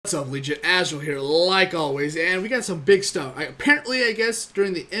What's up, Legion? Azrael here, like always, and we got some big stuff. Apparently, I guess,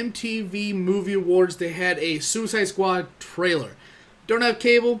 during the MTV Movie Awards, they had a Suicide Squad trailer. Don't have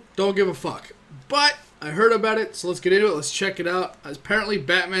cable, don't give a fuck. But I heard about it, so let's get into it. Let's check it out. Apparently,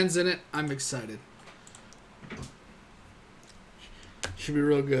 Batman's in it. I'm excited. Should be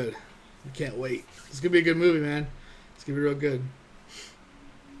real good. I can't wait. It's gonna be a good movie, man. It's gonna be real good.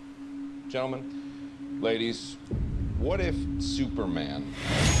 Gentlemen, ladies, what if Superman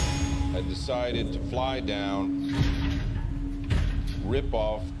had decided to fly down, rip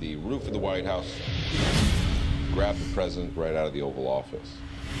off the roof of the White House, grab the president right out of the Oval Office?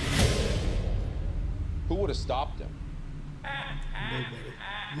 Who would have stopped him?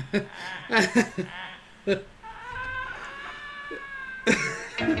 Nobody.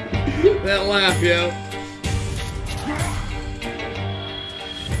 That laugh, yo.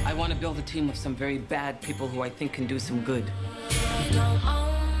 I want to build a team of some very bad people who I think can do some good.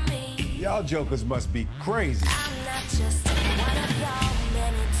 Y'all jokers must be crazy.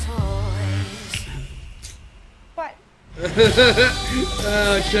 What?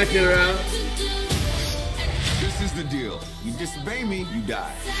 Oh, check it out. This is the deal. You disobey me, you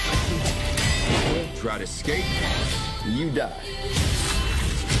die. Try to escape, you die.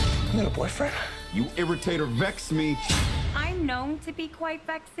 You got a boyfriend? You irritate or vex me, I'm known to be quite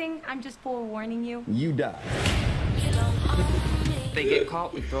vexing. I'm just forewarning you. you die. If they get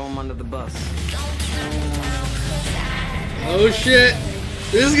caught, we throw them under the bus. Oh shit.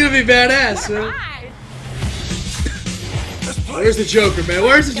 This is gonna be badass, man. Right. Where's the Joker, man?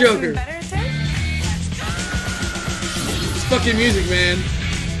 Where's the Joker? Better to say? It's fucking music, man.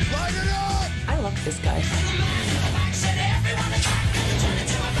 I love this guy.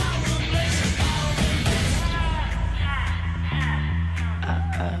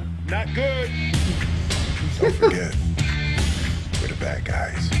 Not good. Don't forget, we're the bad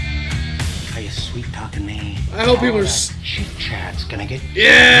guys. Are you sweet talking me? I hope people are. Chit chat's gonna get.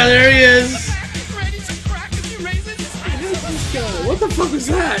 Yeah, there he is. What the fuck was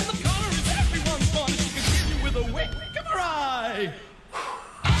that?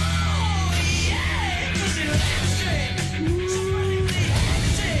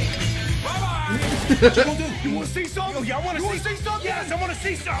 What you gonna do? You wanna see something? Y'all wanna see something? Yes, I wanna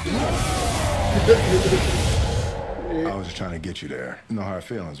see something. I was just trying to get you there. You know how it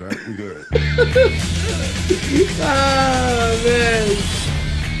feels, right? We good. Ah, man.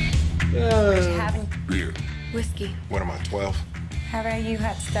 Having Beer. whiskey. What am I, 12? How about you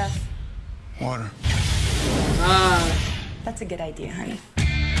hot stuff? Water. That's a good idea, honey.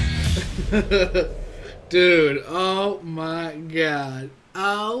 Dude, oh my god.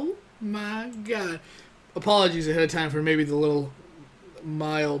 Oh my god. Apologies ahead of time for maybe the little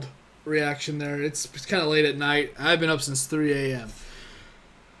mild reaction there. It's kind of late at night. I've been up since 3 a.m.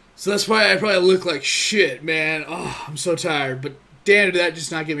 So that's why I probably look like shit, man. Oh, I'm so tired. But damn, did that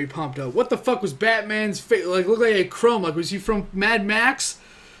just not get me pumped up. What the fuck was Batman's face? Like, looked like a chrome. Like, was he from Mad Max?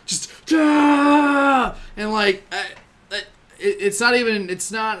 Just, and like, it's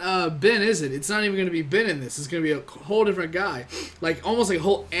not Ben, is it? It's not even going to be Ben in this. It's going to be a whole different guy. Like, almost like a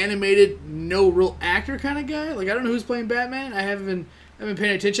whole animated, no real actor kind of guy. Like, I don't know who's playing Batman. I haven't been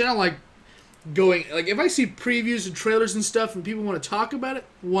paying attention. I don't like going, like, if I see previews and trailers and stuff and people want to talk about it,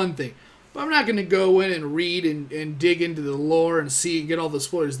 one thing. But I'm not going to go in and read and dig into the lore and get all the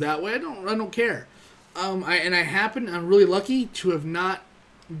spoilers that way. I don't care. I'm really lucky to have not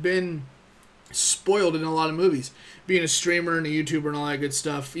been spoiled in a lot of movies. Being a streamer and a YouTuber and all that good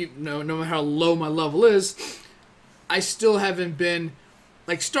stuff, no matter how low my level is, I still haven't been,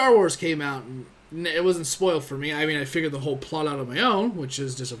 like, Star Wars came out and it wasn't spoiled for me. I mean, I figured the whole plot out on my own, which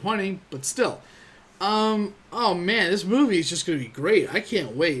is disappointing, but still. Oh man, this movie is just going to be great. I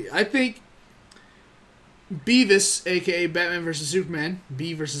can't wait. I think Beavis, aka Batman vs. Superman,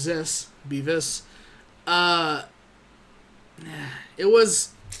 B versus S, Beavis, it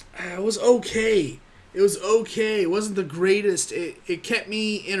was okay. It was okay. It wasn't the greatest. It kept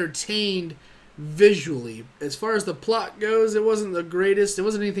me entertained visually. As far as the plot goes, it wasn't the greatest. It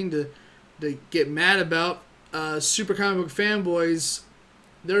wasn't anything to get mad about. Super comic book fanboys,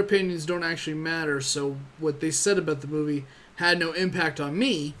 their opinions don't actually matter, so what they said about the movie had no impact on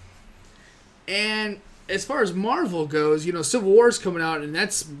me. And as far as Marvel goes, Civil War is coming out, and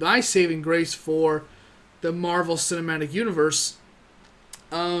that's my saving grace for the Marvel Cinematic Universe.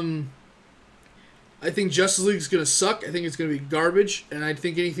 I think Justice League is going to suck. I think it's going to be garbage. And I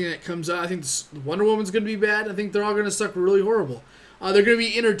think anything that comes out, I think Wonder Woman's going to be bad. I think they're all going to suck really horrible. They're going to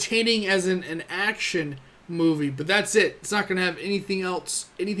be entertaining as an action movie, but that's it. It's not going to have anything else,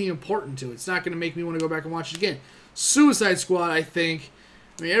 anything important to it. It's not going to make me want to go back and watch it again. Suicide Squad, I think,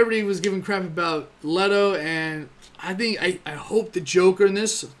 I mean, everybody was giving crap about Leto, and I hope the Joker in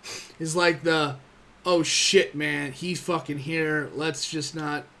this is like the, oh shit, man, he's fucking here. Let's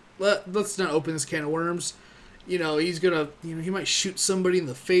not open this can of worms. You know, he's gonna, you know, he might shoot somebody in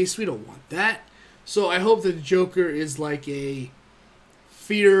the face. We don't want that. So I hope that the Joker is like a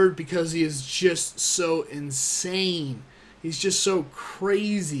feared because he is just so insane. He's just so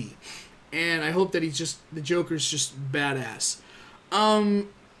crazy. And I hope that the Joker's just badass.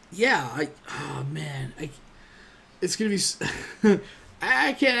 Yeah, it's gonna be.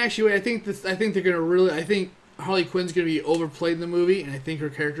 I can't actually wait. I think they're gonna really. I think Harley Quinn's gonna be overplayed in the movie, and I think her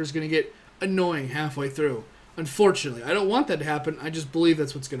character's gonna get annoying halfway through. Unfortunately, I don't want that to happen. I just believe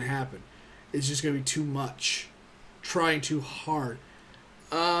that's what's gonna happen. It's just gonna be too much, trying too hard,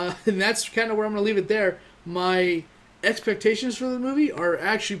 and that's kind of where I'm gonna leave it there. My expectations for the movie are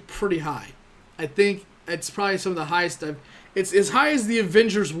actually pretty high. I think it's probably some of the highest it's as high as the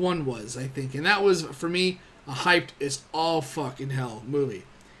Avengers 1 was, I think. And that was, for me, a hyped as all fucking hell movie.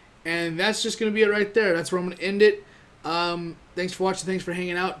 And that's just going to be it right there. That's where I'm going to end it. Thanks for watching. Thanks for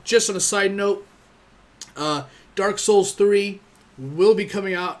hanging out. Just on a side note, Dark Souls 3 will be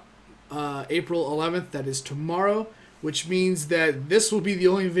coming out April 11th. That is tomorrow. Which means that this will be the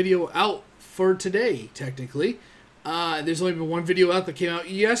only video out for today, technically. There's only been one video out that came out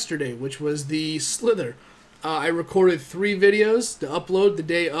yesterday, which was the Slither. I recorded 3 videos to upload the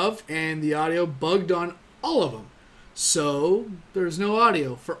day of, and the audio bugged on all of them. So, there's no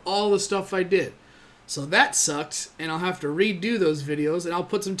audio for all the stuff I did. So that sucked, and I'll have to redo those videos, and I'll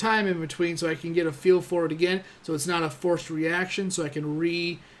put some time in between so I can get a feel for it again, so it's not a forced reaction, so I can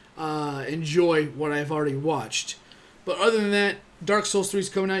enjoy what I've already watched. But other than that, Dark Souls 3 is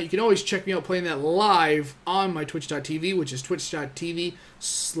coming out. You can always check me out playing that live on my twitch.tv, which is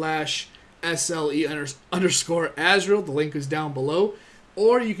twitch.tv/SLE_Azrael. The link is down below.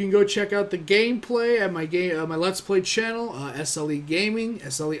 Or you can go check out the gameplay at my Let's Play channel, SLE Gaming,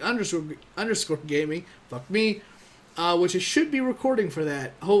 SLE_gaming, fuck me, which I should be recording for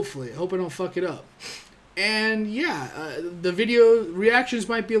that, hopefully. I hope I don't fuck it up. And yeah, the video reactions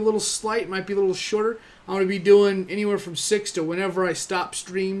might be a little slight, might be a little shorter. I'm going to be doing anywhere from 6 to whenever I stop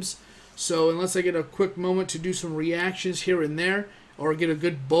streams. So unless I get a quick moment to do some reactions here and there, or get a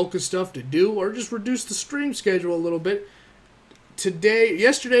good bulk of stuff to do, or just reduce the stream schedule a little bit,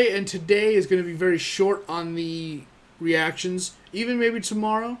 yesterday and today is going to be very short on the reactions. Even maybe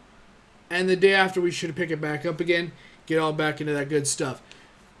tomorrow, and the day after we should pick it back up again, get all back into that good stuff.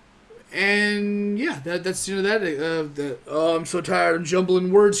 And yeah, that's the end of that. Oh, I'm so tired. I'm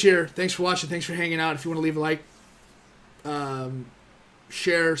jumbling words here. Thanks for watching. Thanks for hanging out. If you want to leave a like,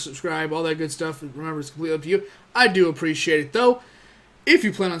 share, subscribe, all that good stuff. Remember, it's completely up to you. I do appreciate it, though. If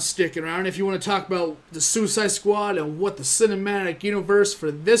you plan on sticking around, if you want to talk about the Suicide Squad and what the cinematic universe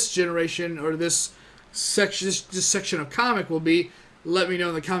for this generation or this section of comic will be, let me know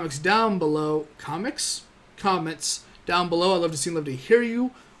in the comments down below. Comments down below. I'd love to see and love to hear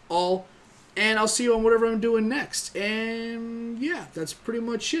you all, and I'll see you on whatever I'm doing next. And yeah, that's pretty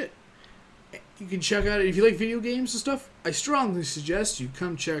much it. You can check out it if you like video games and stuff. I strongly suggest you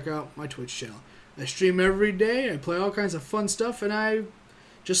come check out my Twitch channel. I stream every day. I play all kinds of fun stuff, and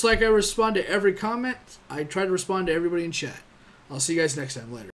just like I respond to every comment, I try to respond to everybody in chat. I'll see you guys next time. Later.